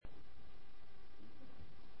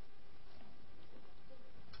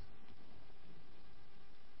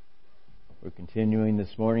We're continuing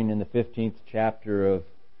this morning in the 15th chapter of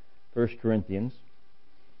 1 Corinthians.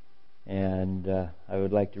 And I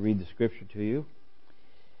would like to read the scripture to you,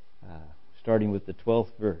 starting with the 12th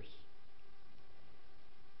verse.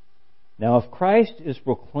 Now, if Christ is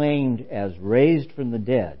proclaimed as raised from the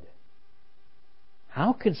dead,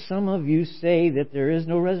 how could some of you say that there is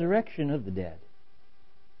no resurrection of the dead?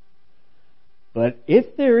 But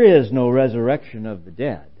if there is no resurrection of the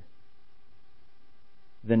dead,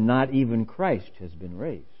 then not even Christ has been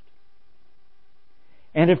raised.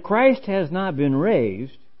 And if Christ has not been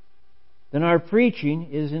raised, then our preaching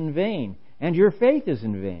is in vain, and your faith is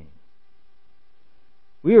in vain.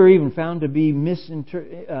 We are even found to be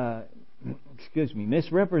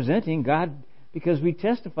misrepresenting God, because we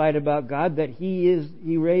testified about God that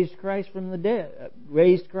He raised Christ from the dead,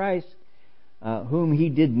 whom He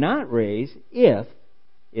did not raise, if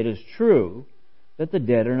it is true that the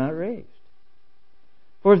dead are not raised.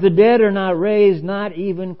 For if the dead are not raised, not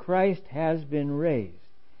even Christ has been raised.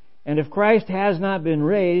 And if Christ has not been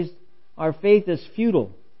raised, our faith is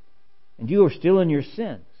futile, and you are still in your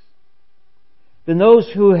sins. Then those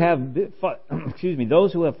who have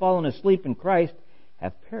fallen asleep in Christ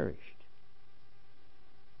have perished.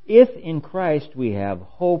 If in Christ we have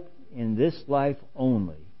hope in this life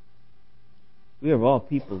only, we are of all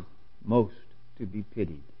people most to be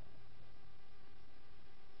pitied.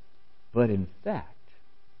 But in fact,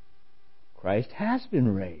 Christ has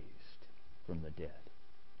been raised from the dead,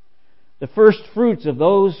 the first fruits of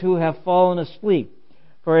those who have fallen asleep.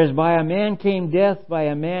 For as by a man came death, by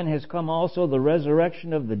a man has come also the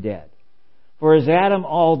resurrection of the dead. For as Adam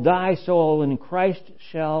all die, so all in Christ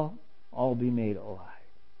shall all be made alive.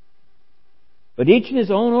 But each in his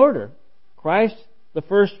own order, Christ the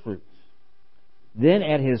first fruits. Then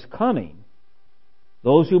at His coming,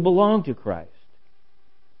 those who belong to Christ.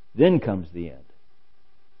 Then comes the end,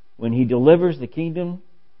 when He delivers the kingdom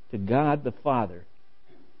to God the Father,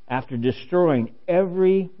 after destroying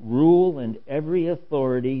every rule and every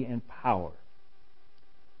authority and power.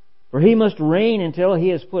 For He must reign until He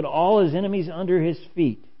has put all His enemies under His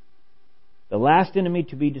feet. The last enemy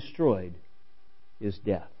to be destroyed is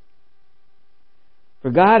death.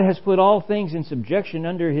 For God has put all things in subjection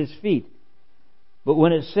under His feet. But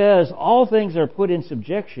when it says all things are put in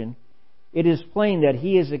subjection, it is plain that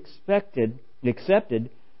He is accepted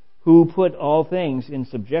who put all things in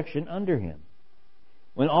subjection under Him.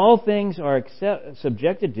 When all things are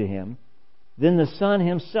subjected to Him, then the Son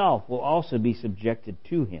Himself will also be subjected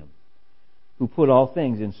to Him, who put all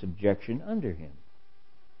things in subjection under Him,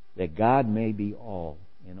 that God may be all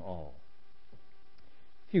in all.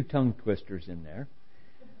 A few tongue twisters in there,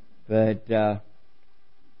 but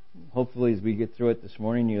hopefully as we get through it this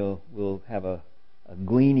morning, we'll have a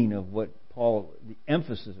gleaning of what Paul, the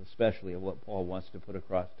emphasis especially of what Paul wants to put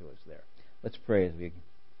across to us there. Let's pray as we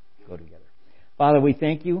go together. Father, we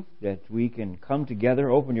thank You that we can come together,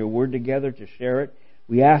 open Your Word together to share it.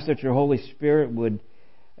 We ask that Your Holy Spirit would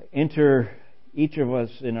enter each of us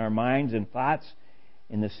in our minds and thoughts,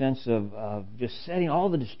 in the sense of just setting all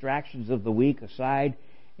the distractions of the week aside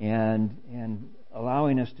and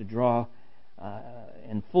allowing us to draw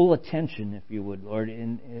in full attention, if You would, Lord,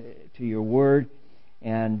 to Your Word,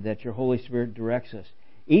 and that Your Holy Spirit directs us.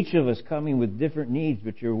 Each of us coming with different needs,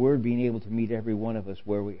 but Your Word being able to meet every one of us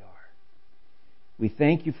where we are. We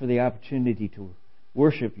thank You for the opportunity to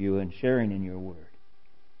worship You and sharing in Your Word.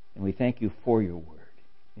 And we thank You for Your Word.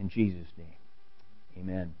 In Jesus' name,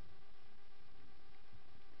 amen.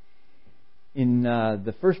 In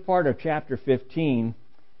the first part of chapter 15,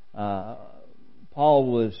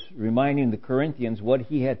 Paul was reminding the Corinthians what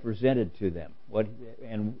he had presented to them.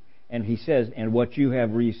 And he says, and what you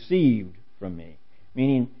have received from me.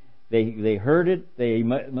 Meaning, they heard it, they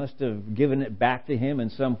must have given it back to him in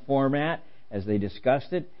some format as they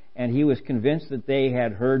discussed it, and he was convinced that they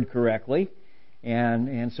had heard correctly.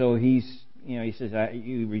 And so he says,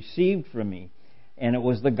 you received from me. And it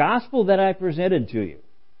was the gospel that I presented to you.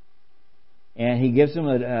 And he gives them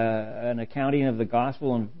an accounting of the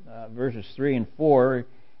gospel in verses 3 and 4.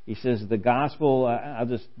 He says, the gospel, I'll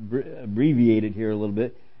just abbreviate it here a little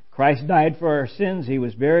bit. Christ died for our sins. He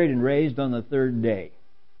was buried and raised on the third day.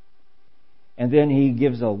 And then he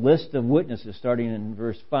gives a list of witnesses, starting in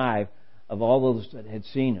verse 5, of all those that had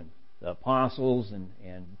seen Him. The apostles and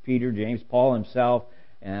Peter, James, Paul himself,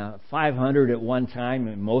 500 at one time,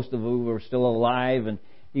 and most of whom were still alive. And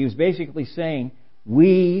he was basically saying,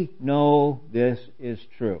 we know this is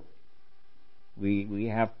true.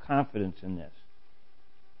 We have confidence in this.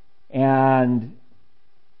 And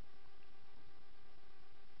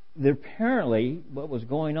apparently what was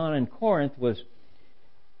going on in Corinth was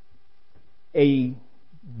a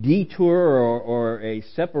detour or a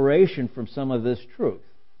separation from some of this truth,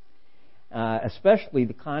 especially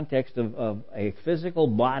the context of a physical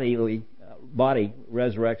body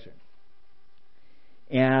resurrection.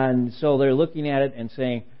 And so they're looking at it and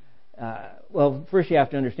saying, well, first you have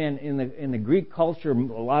to understand, in the Greek culture,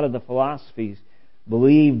 a lot of the philosophies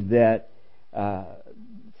believed that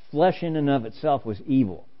flesh in and of itself was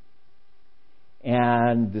evil.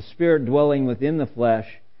 And the spirit dwelling within the flesh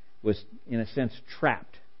was, in a sense,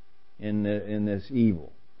 trapped in this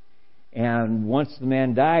evil. And once the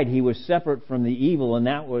man died, he was separate from the evil, and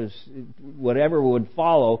that was, whatever would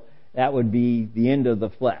follow, that would be the end of the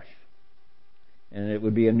flesh. And it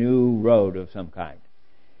would be a new road of some kind.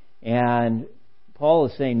 And Paul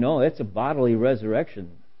is saying, no, it's a bodily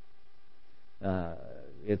resurrection.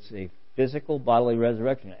 It's a physical bodily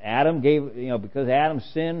resurrection. Adam gave, because Adam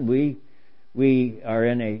sinned, we are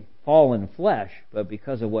in a fallen flesh, but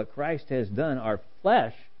because of what Christ has done, our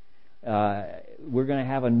flesh, we're going to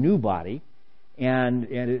have a new body, and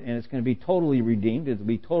it's going to be totally redeemed. It'll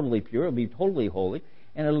be totally pure. It'll be totally holy,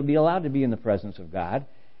 and it'll be allowed to be in the presence of God.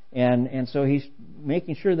 And so he's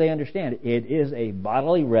making sure they understand it is a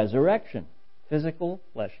bodily resurrection, physical,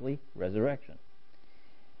 fleshly resurrection.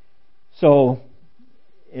 So,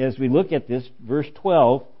 as we look at this, verse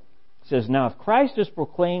 12 says, now if Christ is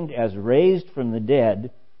proclaimed as raised from the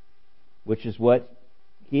dead, which is what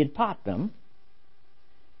he had taught them,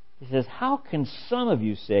 he says, how can some of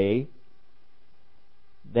you say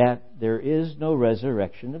that there is no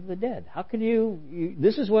resurrection of the dead? How can you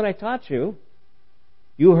this is what I taught you.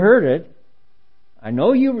 You heard it. I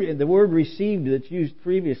know the word received that's used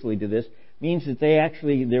previously to this means that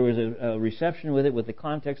there was a reception with it with the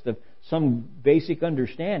context of some basic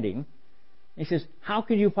understanding. He says, how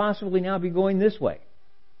could you possibly now be going this way?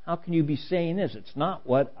 How can you be saying this? It's not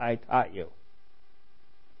what I taught you.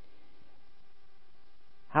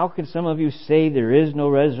 How can some of you say there is no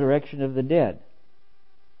resurrection of the dead?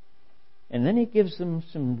 And then he gives them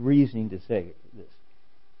some reasoning to say this.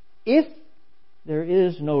 If there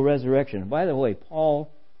is no resurrection. By the way, Paul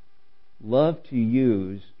loved to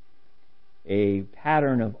use a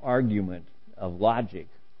pattern of argument, of logic,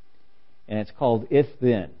 and it's called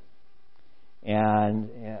if-then. And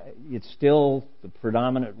it's still the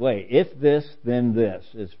predominant way. If this, then this.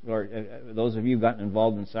 Those of you who've gotten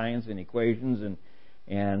involved in science and equations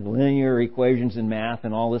and linear equations and math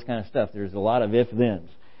and all this kind of stuff, there's a lot of if-thens.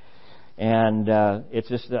 And it's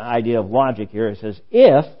just the idea of logic here. It says,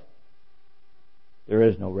 if there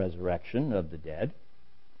is no resurrection of the dead,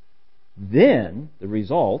 then the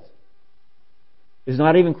result is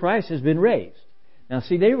not even Christ has been raised. Now,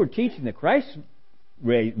 see, they were teaching that Christ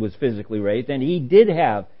was physically raised, and he did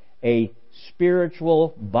have a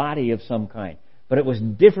spiritual body of some kind, but it was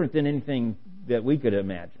different than anything that we could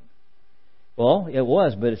imagine. Well, it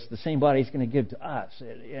was, but it's the same body he's going to give to us,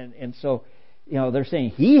 and so they're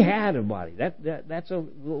saying he had a body.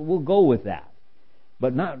 We'll go with that,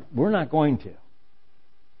 but we're not going to.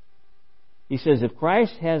 He says, if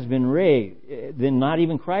Christ has been raised, then not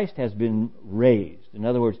even Christ has been raised. In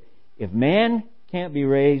other words, if man can't be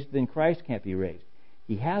raised, then Christ can't be raised.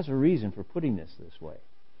 He has a reason for putting this way.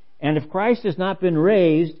 And if Christ has not been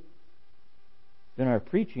raised, then our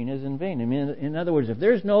preaching is in vain. I mean, in other words, if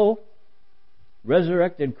there's no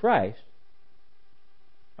resurrected Christ,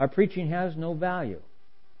 our preaching has no value.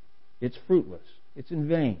 It's fruitless. It's in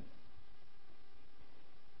vain.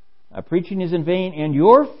 Our preaching is in vain, and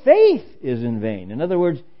your faith is in vain. In other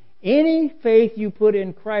words, any faith you put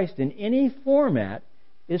in Christ in any format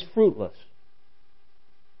is fruitless.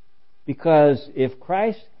 Because if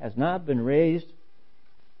Christ has not been raised,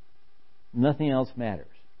 nothing else matters.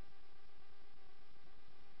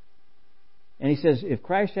 And he says, if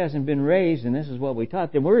Christ hasn't been raised, and this is what we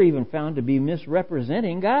taught, then we're even found to be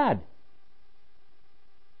misrepresenting God.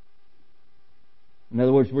 In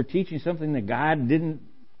other words, we're teaching something that God didn't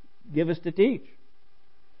give us to teach.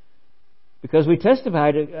 Because we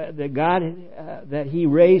testified that God, that He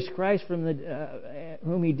raised Christ from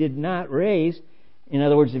whom He did not raise. In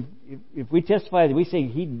other words, if we testify that we say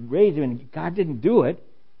He raised Him and God didn't do it,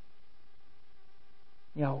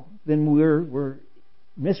 then we're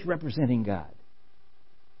misrepresenting God.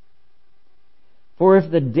 For if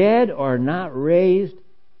the dead are not raised,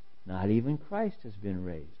 not even Christ has been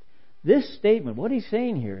raised. This statement, what he's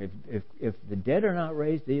saying here, if the dead are not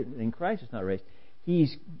raised, then Christ is not raised,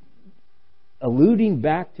 he's alluding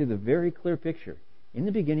back to the very clear picture. In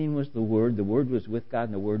the beginning was the Word was with God,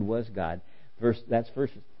 and the Word was God. That's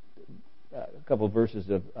a couple of verses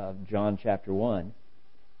of John chapter 1,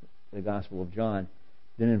 the Gospel of John.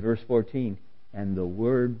 Then in verse 14, and the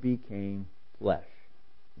Word became flesh.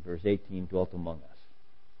 Verse 18, dwelt among us.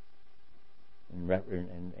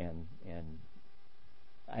 and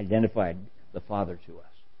identified the Father to us.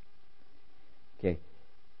 Okay,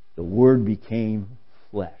 the Word became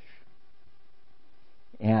flesh.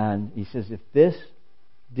 And he says, if this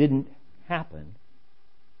didn't happen,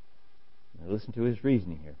 now listen to his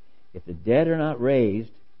reasoning here. If the dead are not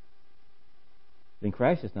raised, then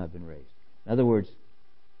Christ has not been raised. In other words,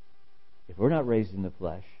 if we're not raised in the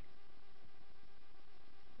flesh,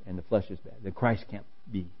 and the flesh is bad, then Christ can't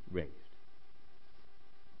be raised.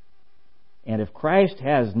 And if Christ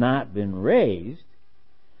has not been raised,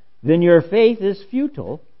 then your faith is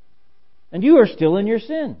futile, and you are still in your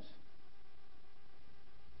sins.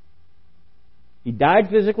 He died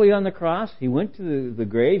physically on the cross. He went to the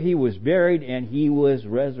grave. He was buried, and He was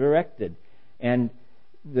resurrected. And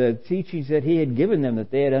the teachings that He had given them that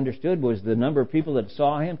they had understood was the number of people that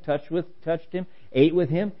saw Him, touched Him, ate with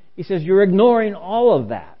Him. He says, you're ignoring all of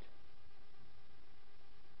that.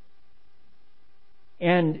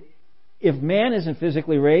 And if man isn't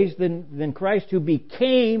physically raised, then Christ, who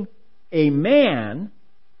became a man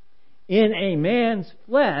in a man's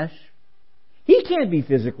flesh, He can't be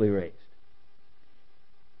physically raised.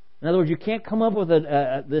 In other words, you can't come up with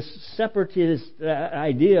this separatist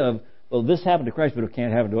idea of, well, this happened to Christ, but it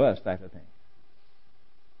can't happen to us, type of thing.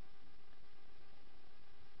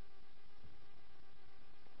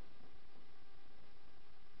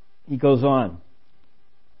 He goes on.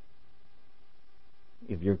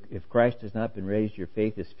 If Christ has not been raised, your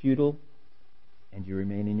faith is futile, and you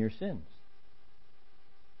remain in your sins.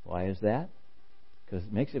 Why is that? Because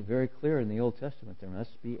it makes it very clear in the Old Testament there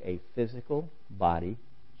must be a physical body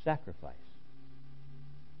sacrifice.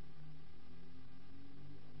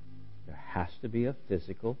 There has to be a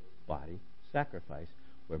physical body sacrifice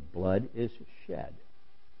where blood is shed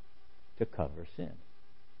to cover sin.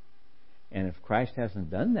 And if Christ hasn't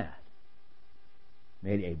done that,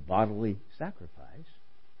 made a bodily sacrifice,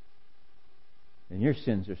 then your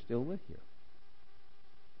sins are still with you.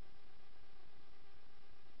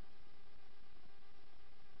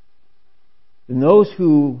 And those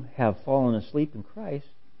who have fallen asleep in Christ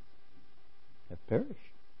have perished.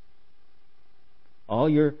 All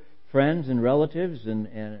your friends and relatives and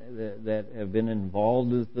that have been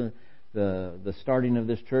involved with the starting of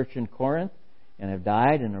this church in Corinth and have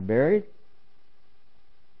died and are buried,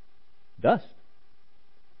 dust.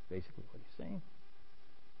 Basically what he's saying.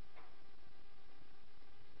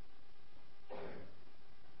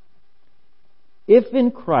 If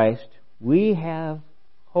in Christ we have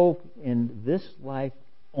hope in this life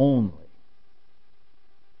only,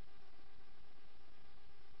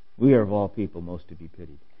 we are of all people most to be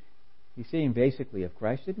pitied. He's saying basically, if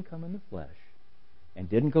Christ didn't come in the flesh and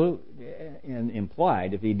didn't go, and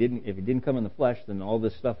implied if he didn't come in the flesh, then all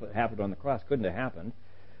this stuff that happened on the cross couldn't have happened.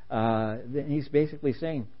 Then he's basically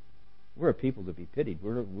saying, we're a people to be pitied.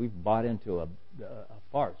 We've bought into a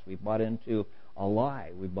farce. We've bought into a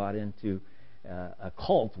lie. We've bought into a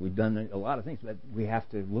cult. We've done a lot of things. But we have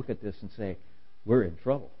to look at this and say, we're in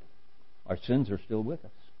trouble. Our sins are still with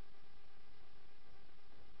us.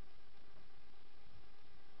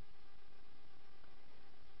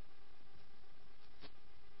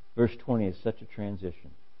 Verse 20 is such a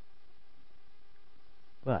transition.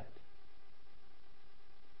 But,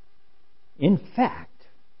 in fact,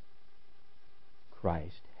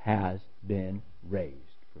 Christ has been raised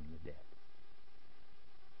from the dead.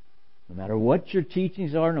 No matter what your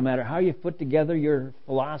teachings are, no matter how you put together your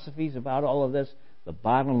philosophies about all of this, the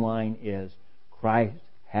bottom line is Christ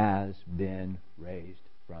has been raised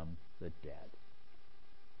from the dead.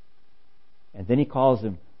 And then he calls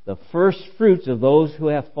him the first fruits of those who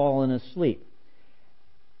have fallen asleep.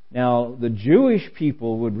 Now, the Jewish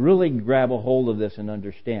people would really grab a hold of this and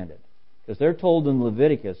understand it. Because they're told in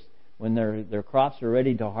Leviticus, when their crops are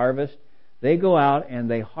ready to harvest, they go out and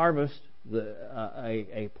they harvest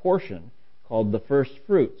a portion called the first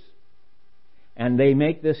fruits. And they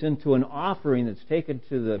make this into an offering that's taken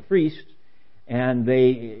to the priest, and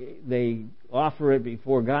they offer it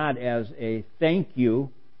before God as a thank you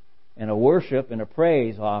and a worship and a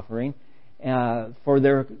praise offering for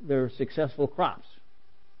their successful crops.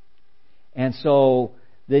 And so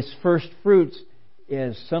this first fruits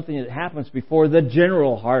is something that happens before the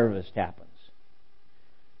general harvest happens.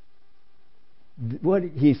 What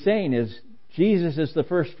he's saying is Jesus is the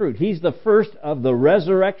first fruit. He's the first of the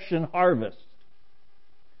resurrection harvest.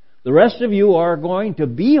 The rest of you are going to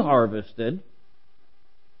be harvested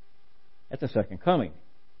at the second coming.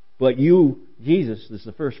 But you, Jesus, is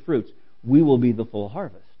the first fruits. We will be the full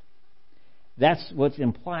harvest. That's what's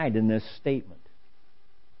implied in this statement.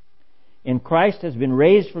 In Christ has been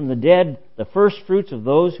raised from the dead, the first fruits of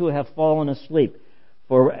those who have fallen asleep.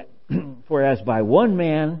 For For as by one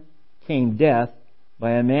man came death,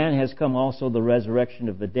 by a man has come also the resurrection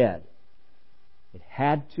of the dead. It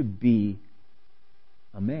had to be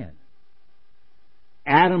a man.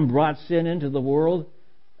 Adam brought sin into the world.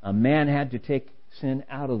 A man had to take sin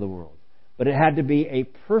out of the world. But it had to be a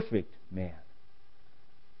perfect man.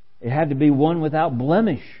 It had to be one without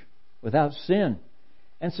blemish, without sin.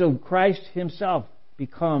 And so Christ Himself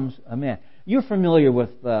becomes a man. You're familiar with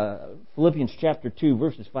Philippians chapter 2,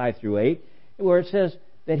 verses 5 through 8, where it says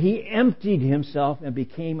that He emptied Himself and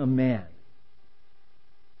became a man.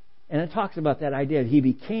 And it talks about that idea that He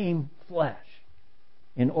became flesh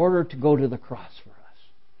in order to go to the cross for us.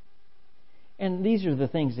 And these are the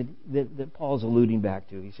things that Paul's alluding back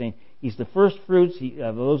to. He's saying He's the first fruits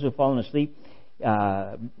of those who have fallen asleep,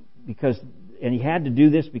 and He had to do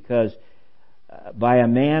this because by a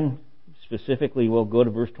man, specifically, we'll go to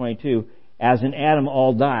verse 22, as in Adam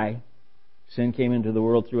all die, sin came into the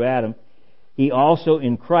world through Adam, he also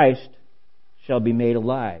in Christ shall be made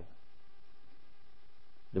alive.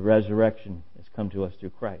 The resurrection has come to us through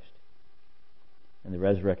Christ and the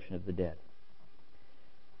resurrection of the dead.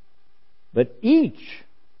 But each,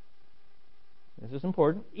 this is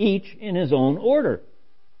important, each in his own order.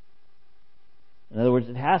 In other words,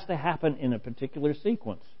 it has to happen in a particular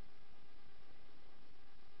sequence.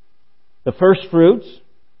 The first fruits,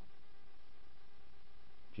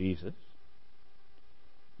 Jesus.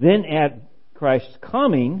 Then at Christ's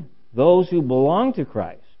coming, those who belong to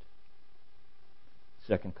Christ.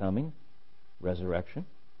 Second coming, resurrection.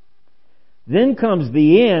 Then comes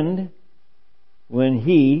the end, when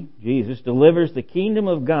He, Jesus, delivers the kingdom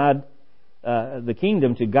of God, the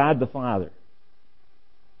kingdom to God the Father,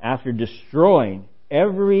 after destroying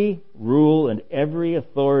every rule and every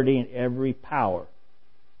authority and every power.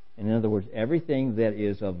 In other words, everything that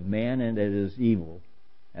is of man and that is evil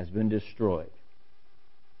has been destroyed.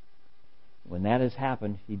 When that has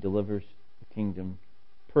happened, He delivers the kingdom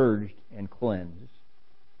purged and cleansed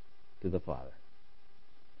to the Father.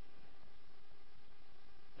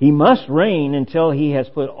 He must reign until He has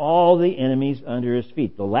put all the enemies under His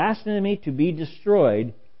feet. The last enemy to be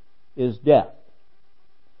destroyed is death.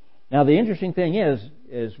 Now, the interesting thing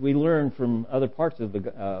is we learn from other parts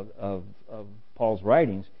of Paul's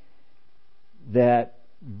writings that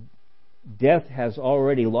death has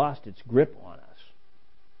already lost its grip on us.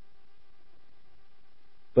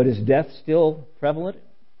 But is death still prevalent?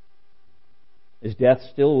 Is death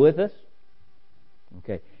still with us?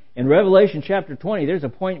 Okay. In Revelation chapter 20, there's a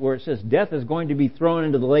point where it says death is going to be thrown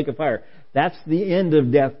into the lake of fire. That's the end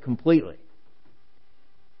of death completely.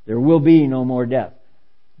 There will be no more death.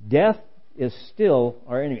 Death is still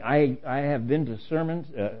our enemy. I have been to sermons,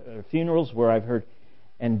 funerals where I've heard,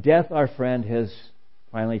 and death, our friend, has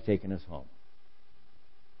finally taken us home.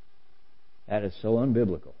 That is so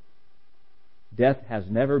unbiblical. Death has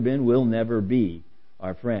never been, will never be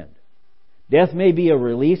our friend. Death may be a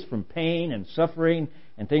release from pain and suffering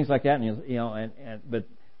and things like that, but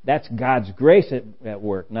that's God's grace at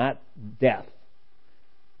work, not death.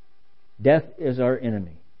 Death is our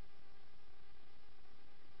enemy.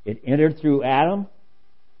 It entered through Adam.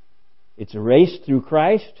 It's erased through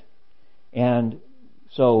Christ. And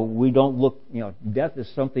so we don't look, death is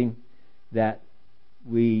something that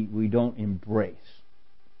we don't embrace.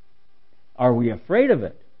 Are we afraid of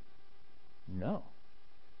it? No.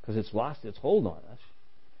 Because it's lost its hold on us.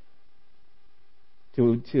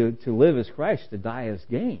 To live as Christ, to die as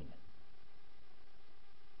gain.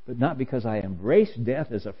 But not because I embrace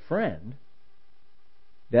death as a friend.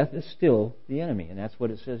 Death is still the enemy. And that's what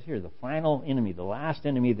it says here. The final enemy, the last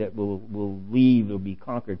enemy that will leave, will be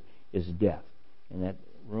conquered, is death. And that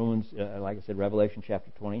Romans, like I said, Revelation chapter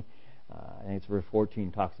 20, I think it's verse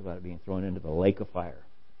 14, talks about it being thrown into the lake of fire.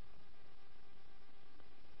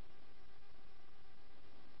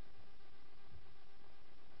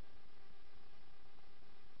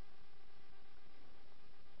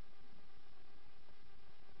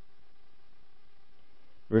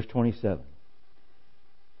 Verse 27.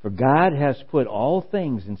 For God has put all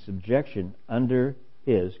things in subjection under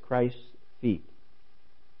His, Christ's feet.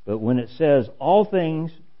 But when it says all things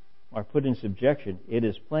are put in subjection, it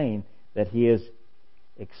is plain that He is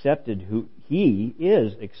accepted,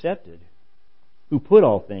 who put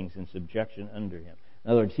all things in subjection under Him.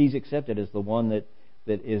 In other words, He's accepted as the one that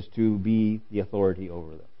is to be the authority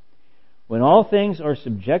over them. When all things are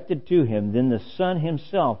subjected to Him, then the Son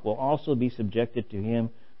Himself will also be subjected to Him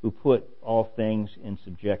who put all things in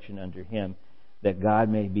subjection under Him, that God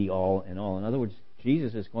may be all in all. In other words,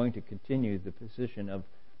 Jesus is going to continue the position of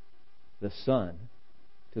the Son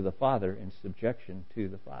to the Father in subjection to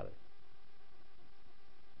the Father.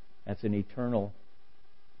 That's an eternal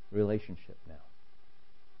relationship now.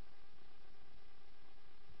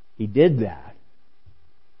 He did that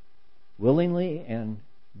willingly and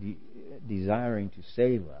desiring to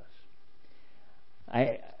save us.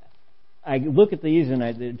 I look at these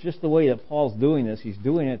and just the way that Paul's doing this, he's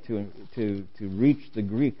doing it to reach the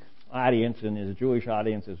Greek audience and his Jewish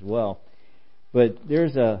audience as well. But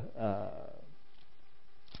there's a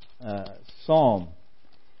psalm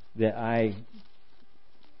that I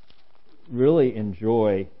really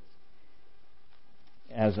enjoy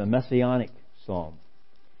as a messianic psalm,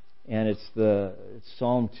 and it's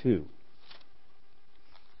Psalm 2.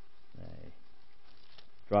 I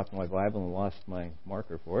dropped my Bible and lost my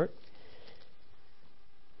marker for it.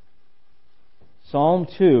 Psalm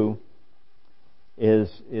 2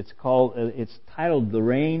 it's titled "The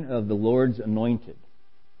Reign of the Lord's Anointed,"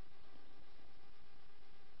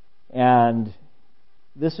 and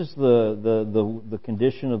this is the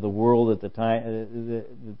condition of the world at the time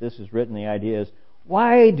that this is written. The idea is,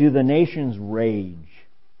 why do the nations rage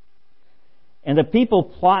and the people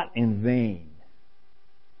plot in vain?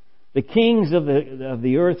 The kings of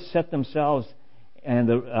the earth set themselves, and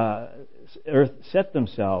the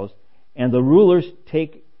rulers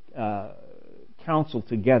take counsel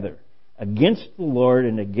together against the Lord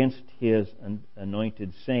and against His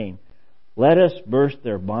anointed, saying, "Let us burst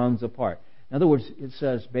their bonds apart." In other words, it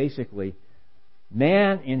says basically,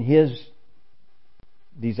 man in his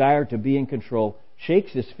desire to be in control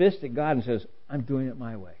shakes his fist at God and says, "I'm doing it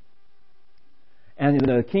my way." And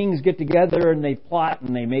the kings get together and they plot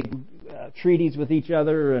and they make treaties with each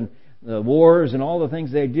other and the wars and all the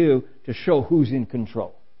things they do to show who's in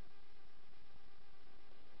control.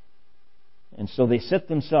 And so they set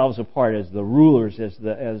themselves apart as the rulers,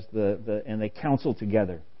 and they counsel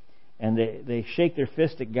together. And they shake their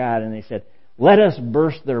fist at God and they said, "Let us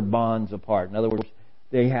burst their bonds apart." In other words,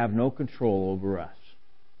 they have no control over us.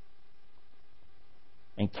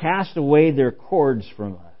 "And cast away their cords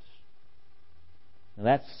from us." Now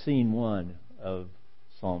that's scene 1 of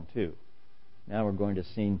Psalm 2. Now we're going to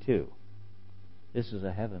scene 2. This is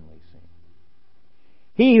a heavenly scene.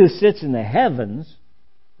 "He who sits in the heavens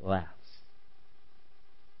laughs.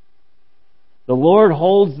 The Lord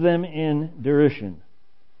holds them in derision.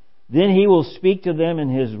 Then He will speak to them in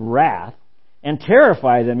His wrath and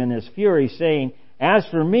terrify them in His fury, saying, 'As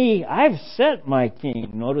for me, I've set my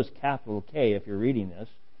king.'" Notice capital K if you're reading this.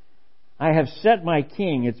 "I have set my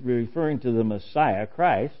king," it's referring to the Messiah,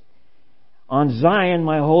 Christ, "on Zion,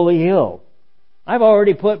 my holy hill." I've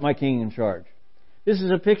already put my king in charge. This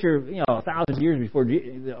is a picture, 1,000 years before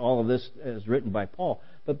all of this is written by Paul.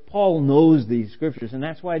 But Paul knows these scriptures, and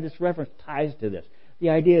that's why this reference ties to this.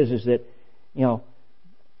 The idea is that,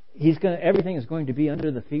 everything is going to be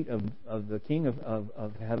under the feet of the King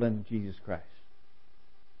of heaven, Jesus Christ.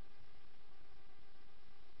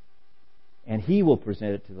 And He will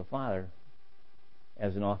present it to the Father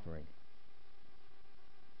as an offering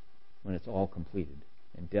when it's all completed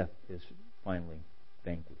and death is finally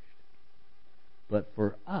vanquished. But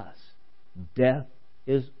for us, death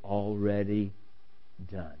is already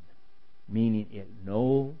done, meaning it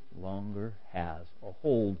no longer has a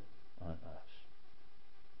hold on us.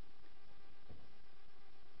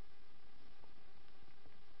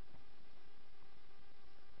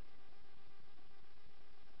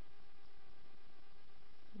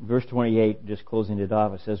 Verse 28, just closing it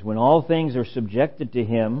off, it says, "When all things are subjected to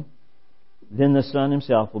Him, then the Son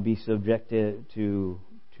Himself will be subjected to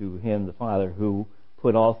Him, the Father, who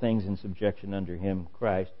put all things in subjection under Him,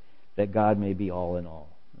 Christ, that God may be all in all."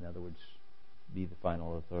 In other words, be the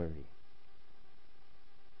final authority.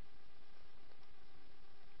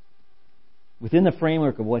 Within the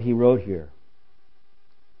framework of what he wrote here,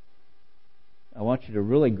 I want you to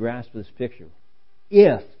really grasp this picture.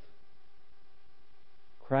 If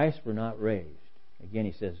Christ were not raised, again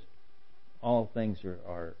he says, all things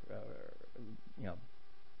are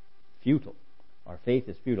futile. Our faith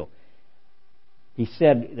is futile. He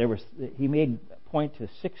said he made point to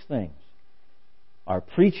 6 things. Our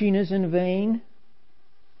preaching is in vain,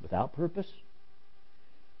 without purpose.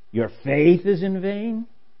 Your faith is in vain.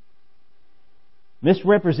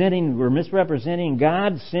 We're misrepresenting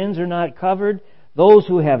God. Sins are not covered. Those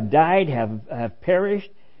who have died have perished,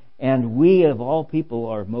 and we of all people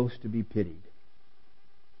are most to be pitied.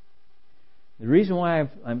 The reason why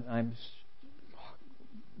I'm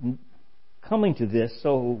coming to this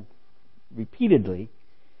so repeatedly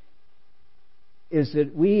is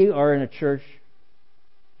that we are in a church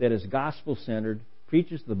that is gospel-centered,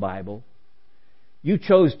 preaches the Bible. You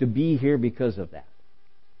chose to be here because of that.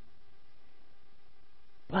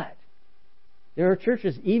 But there are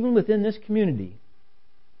churches, even within this community,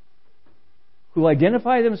 who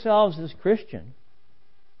identify themselves as Christian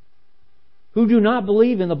who do not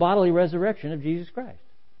believe in the bodily resurrection of Jesus Christ.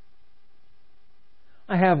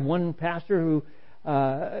 I have one pastor who,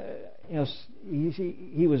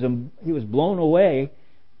 he was blown away,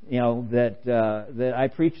 that I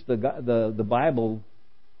preached the Bible,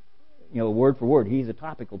 word for word. He's a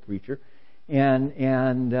topical preacher, and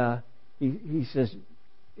he says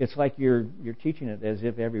it's like you're teaching it as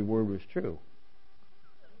if every word was true.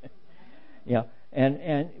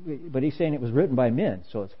 But he's saying it was written by men,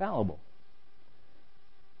 so it's fallible.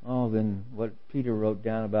 Oh, then what Peter wrote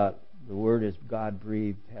down about the word is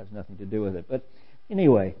God-breathed has nothing to do with it. But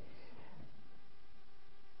anyway,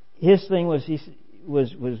 his thing was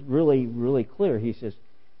really, really clear. He says,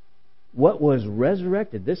 what was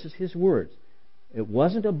resurrected, this is his words, it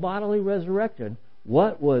wasn't a bodily resurrection.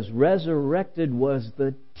 What was resurrected was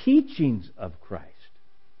the teachings of Christ.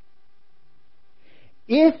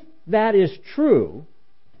 If that is true,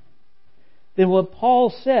 then what Paul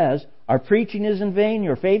says, our preaching is in vain,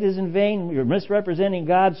 your faith is in vain, you're misrepresenting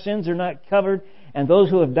God, sins are not covered, and those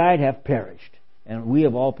who have died have perished. And we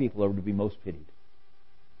of all people are to be most pitied.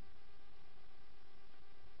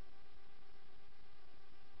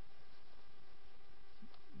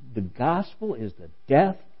 The gospel is the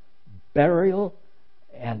death, burial,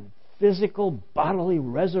 and physical bodily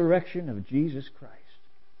resurrection of Jesus Christ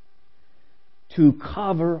to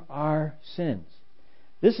cover our sins.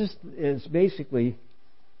 This is basically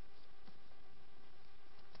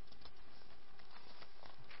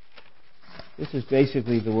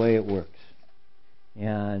the way it works.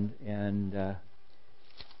 And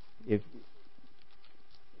if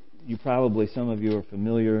you probably, some of you are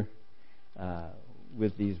familiar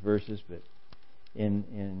with these verses, but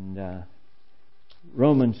in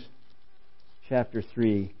Romans chapter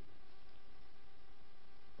 3,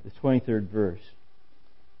 the 23rd verse,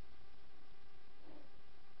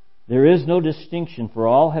 there is no distinction, for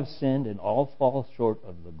all have sinned and all fall short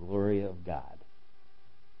of the glory of God.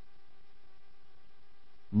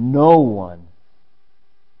 No one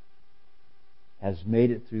has made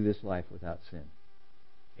it through this life without sin,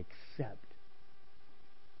 except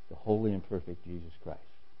the holy and perfect Jesus Christ.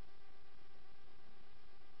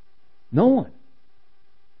 No one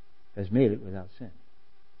has made it without sin.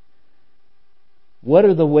 What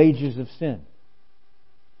are the wages of sin?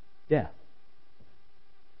 Death.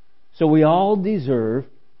 So we all deserve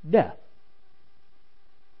death.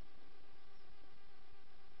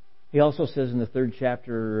 He also says in the 3rd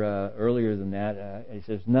chapter, earlier than that, he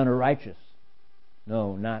says, none are righteous.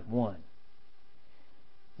 No, not one.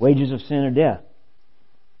 Wages of sin are death.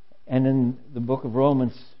 And in the book of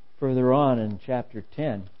Romans, further on in chapter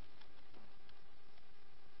 10,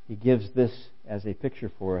 he gives this as a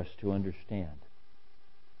picture for us to understand.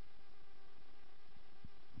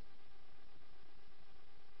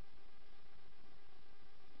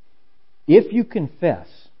 If you confess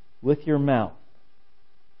with your mouth,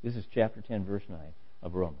 this is chapter 10, verse 9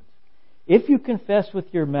 of Romans. If you confess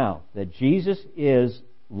with your mouth that Jesus is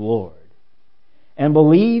Lord, and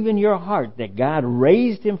believe in your heart that God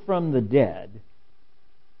raised Him from the dead,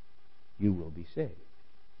 you will be saved.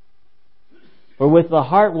 For with the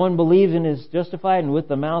heart one believes and is justified, and with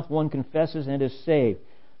the mouth one confesses and is saved.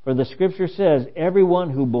 For the Scripture says, everyone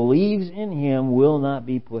who believes in Him will not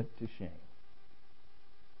be put to shame.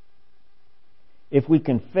 If we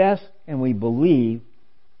confess and we believe,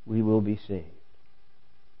 we will be saved.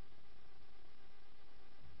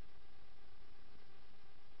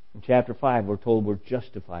 In chapter 5, we're told we're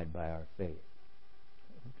justified by our faith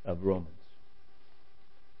of Romans.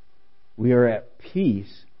 We are at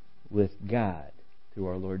peace with God through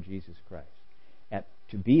our Lord Jesus Christ.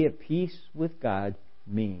 To be at peace with God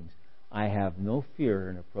means I have no fear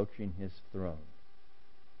in approaching His throne,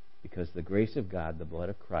 because the grace of God, the blood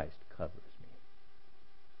of Christ, covers me.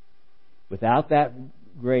 Without that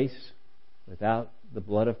grace, without the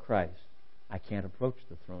blood of Christ, I can't approach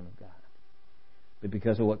the throne of God. But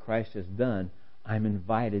because of what Christ has done, I'm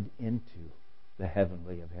invited into the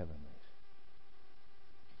heavenly of heavenlies.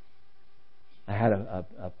 I had a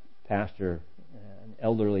pastor, an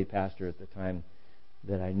elderly pastor at the time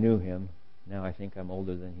that I knew him. Now I think I'm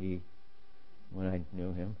older than he when I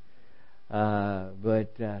knew him.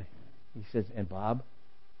 But he says, and Bob,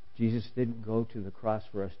 Jesus didn't go to the cross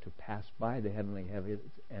for us to pass by the heavenly heavens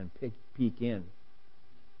and peek in.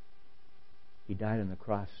 He died on the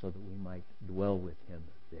cross so that we might dwell with Him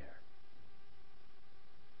there.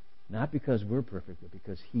 Not because we're perfect, but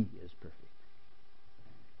because He is perfect.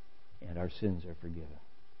 And our sins are forgiven.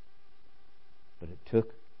 But it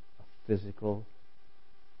took a physical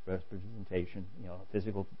representation, a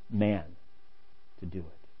physical man to do it.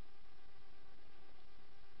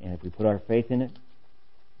 And if we put our faith in it,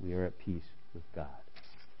 we are at peace with God.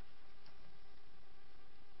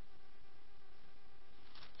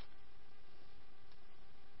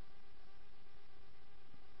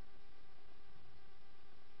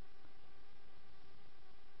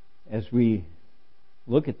 As we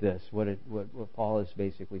look at this, what Paul is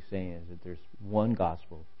basically saying is that there's one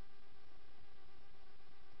gospel.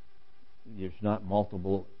 There's not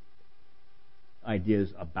multiple ideas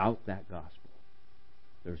about that gospel.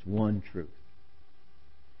 There's one truth.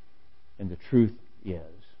 And the truth is,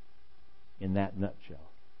 in that nutshell,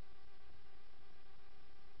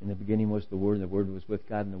 in the beginning was the Word, and the Word was with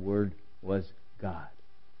God, and the Word was God.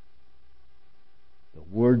 The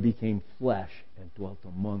Word became flesh and dwelt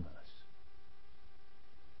among us.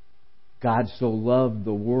 God so loved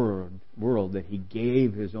the world that He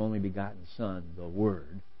gave His only begotten Son, the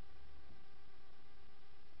Word,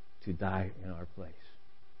 to die in our place.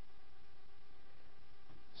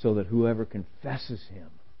 So that whoever confesses Him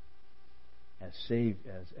as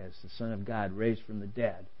the Son of God raised from the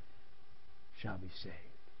dead shall be saved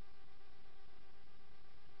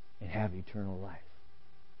and have eternal life.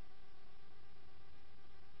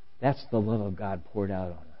 That's the love of God poured out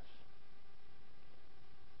on us.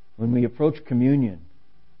 When we approach communion,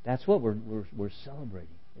 that's what we're celebrating,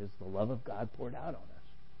 is the love of God poured out on us.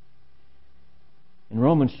 In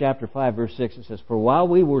Romans chapter 5, verse 6, it says, "For while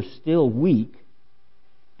we were still weak,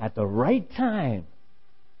 at the right time,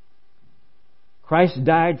 Christ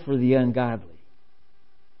died for the ungodly.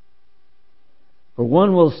 For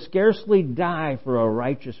one will scarcely die for a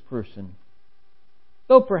righteous person,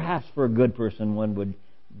 though perhaps for a good person one would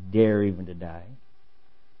dare even to die.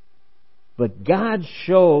 But God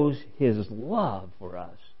shows His love for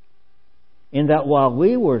us in that while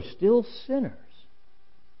we were still sinners,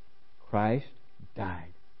 Christ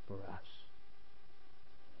died for us.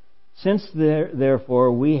 Since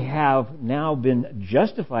therefore we have now been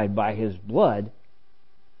justified by His blood,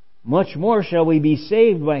 much more shall we be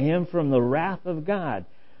saved by Him from the wrath of God.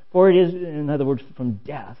 For it is, in other words, from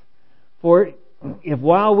death. For if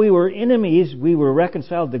while we were enemies we were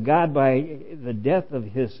reconciled to God by the death of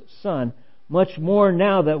His Son, much more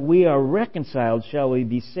now that we are reconciled shall we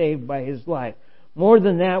be saved by His life. More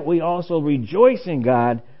than that, we also rejoice in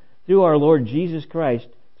God through our Lord Jesus Christ,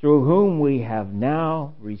 through whom we have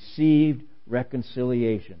now received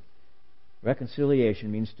reconciliation."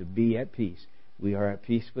 Reconciliation means to be at peace. We are at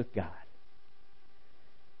peace with God.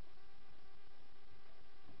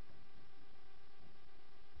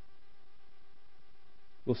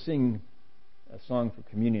 We'll sing a song for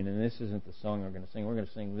communion, and this isn't the song we're going to sing. We're going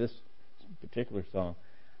to sing this particular song,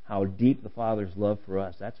 "How Deep the Father's Love for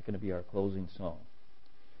Us." That's going to be our closing song.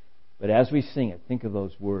 But as we sing it, think of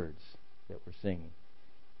those words that we're singing,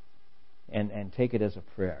 and take it as a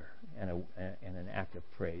prayer and an act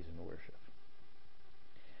of praise and worship.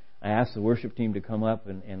 I ask the worship team to come up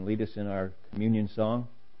and lead us in our communion song.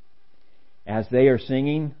 As they are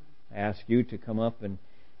singing, I ask you to come up and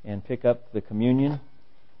pick up the communion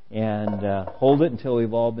and hold it until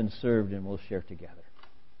we've all been served, and we'll share together.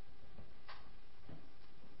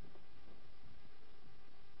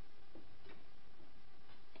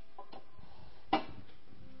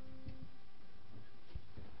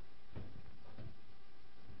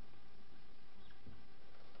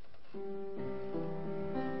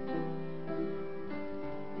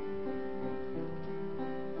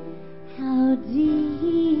 How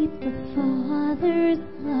deep the Father's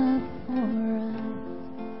love for us,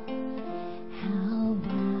 how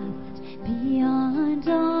vast beyond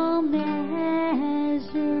all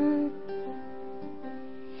measure,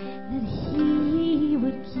 that He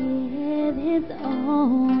would give His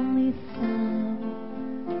only Son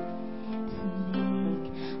to make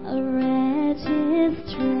a wretch His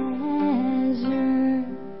treasure.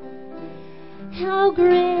 How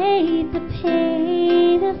great the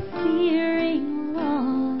pain of fearing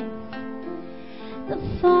loss, the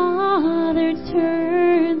Father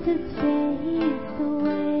turns His face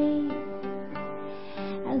away,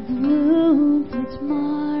 as wounds which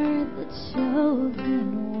mar the chosen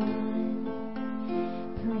one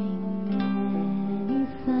bring many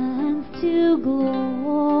sons to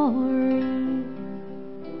glory.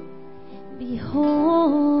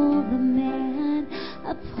 Behold the man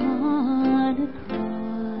upon a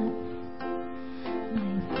cross,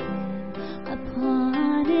 my sin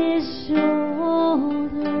upon His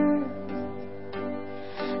shoulders.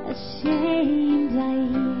 Ashamed I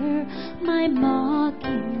hear my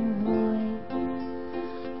mocking voice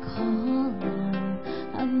call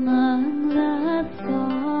out among the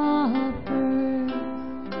scoffers.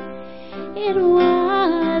 It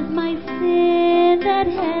was my sin that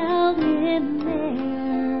held Him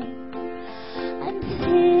there,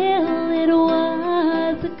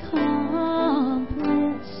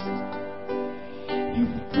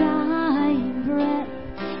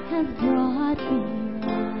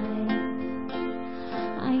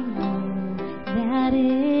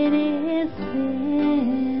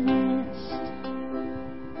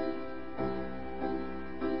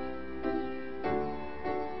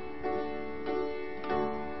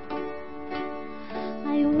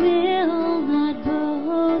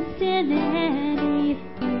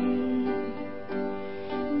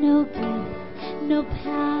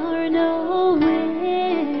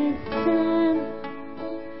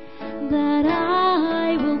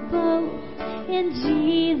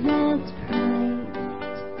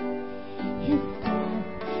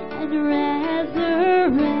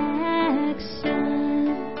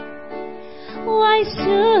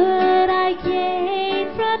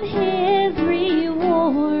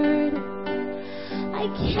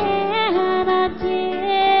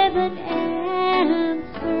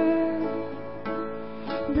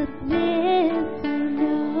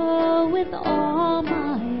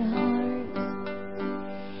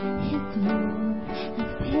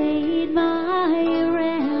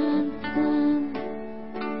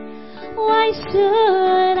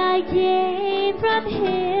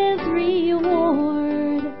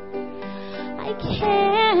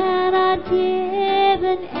 cannot give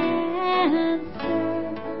an answer,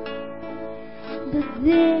 but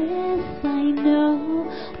this I know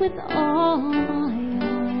with all my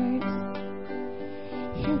heart: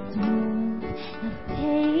 His wounds have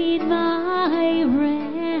paid my ransom.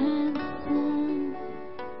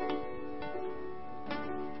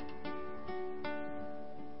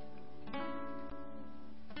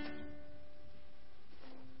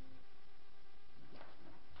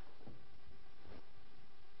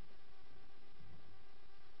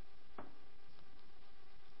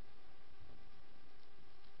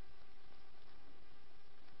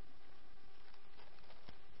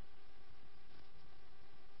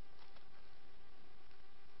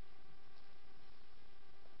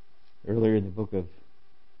 Earlier in the book of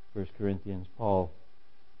 1 Corinthians, Paul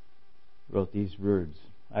wrote these words: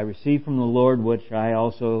 I received from the Lord which I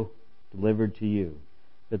also delivered to you,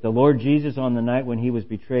 that the Lord Jesus on the night when He was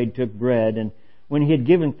betrayed took bread, and when He had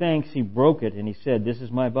given thanks, He broke it, and He said, This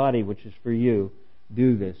is my body which is for you.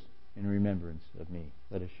 Do this in remembrance of me.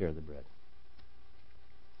 Let us share the bread.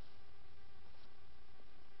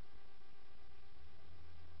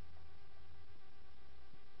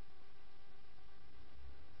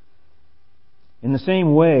 In the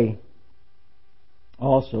same way,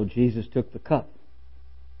 also Jesus took the cup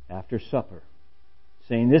after supper,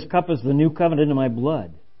 saying, This cup is the new covenant in my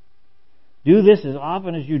blood. Do this as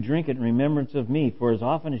often as you drink it in remembrance of me. For as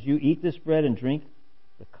often as you eat this bread and drink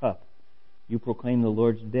the cup, you proclaim the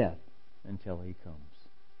Lord's death until He comes.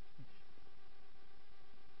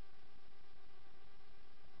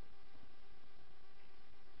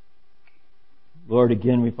 Lord,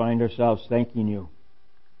 again we find ourselves thanking You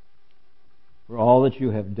for all that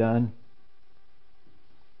You have done.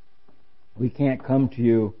 We can't come to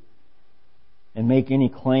You and make any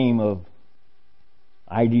claim of,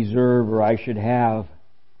 I deserve or I should have.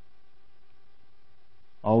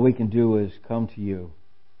 All we can do is come to You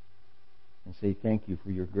and say thank You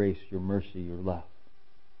for Your grace, Your mercy, Your love.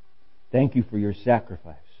 Thank You for Your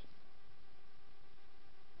sacrifice.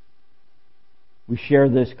 We share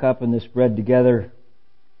this cup and this bread together,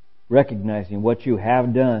 recognizing what You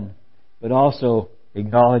have done, but also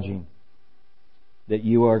acknowledging that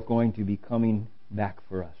You are going to be coming back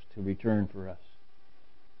for us, to return for us.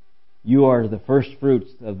 You are the first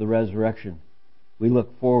fruits of the resurrection. We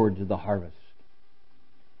look forward to the harvest.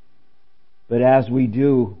 But as we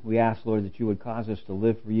do, we ask, Lord, that You would cause us to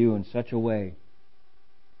live for You in such a way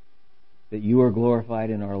that You are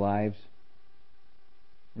glorified in our lives,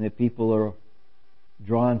 and that people are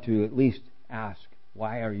drawn to at least ask,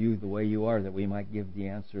 why are You the way You are, that we might give the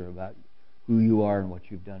answer about who You are and what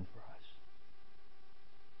You've done for us.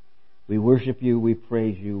 We worship You, we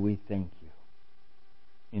praise You, we thank You.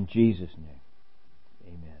 In Jesus' name,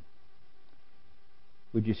 amen.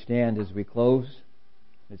 Would you stand as we close?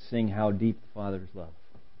 Let's sing How Deep the Father's Love.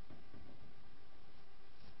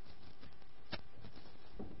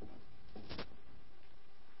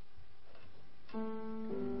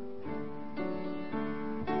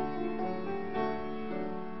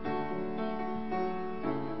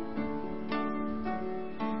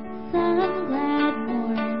 Some glad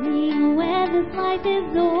morning when this life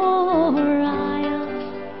is o'er, I'll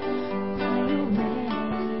fly away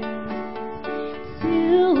to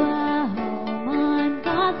a home on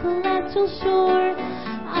God's celestial shore.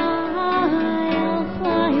 I'll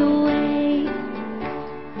fly away.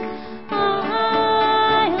 I'll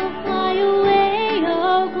fly away,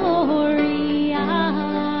 oh glory.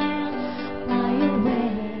 I'll fly away.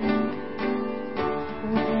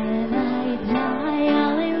 When I die,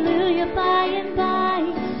 hallelujah, by and by,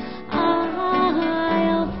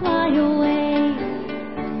 I'll fly away.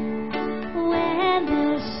 When the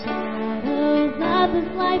shadows of this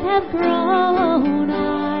life have grown,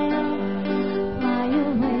 I'll fly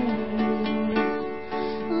away.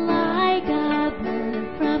 Like a bird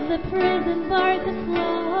from the prison bars that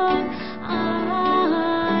flown,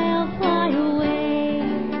 I'll fly away.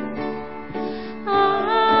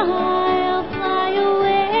 I'll fly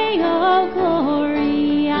away, oh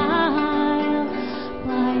glory, I'll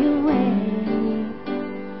fly away.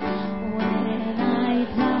 When I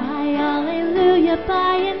die, hallelujah,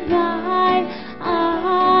 by and by,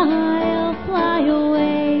 I'll fly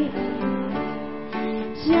away.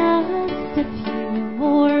 Just a few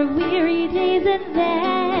more weary days and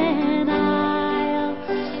then I'll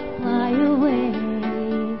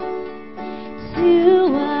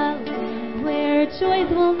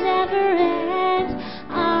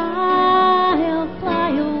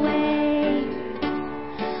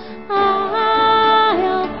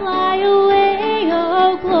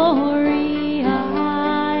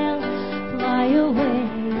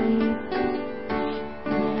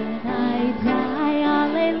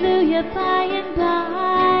hallelujah, by and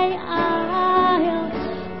by I'll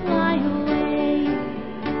fly away.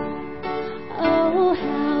 Oh,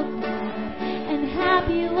 how glad and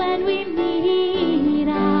happy when we meet,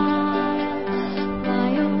 I'll fly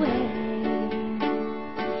away.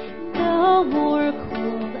 No more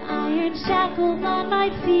cold iron shackles on my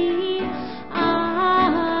feet,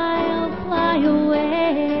 I'll fly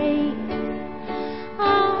away.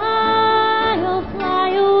 I'll fly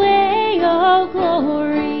away, oh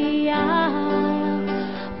glory,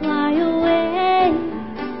 I'll fly away.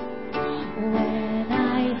 When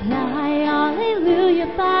I die,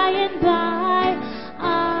 hallelujah, by and by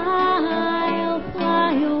I'll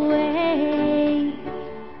fly away.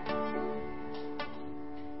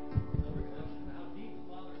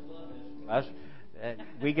 Us,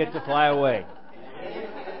 we get to fly away.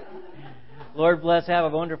 Lord bless. Have a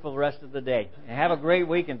wonderful rest of the day. And have a great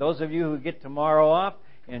week. And those of you who get tomorrow off,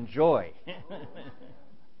 enjoy.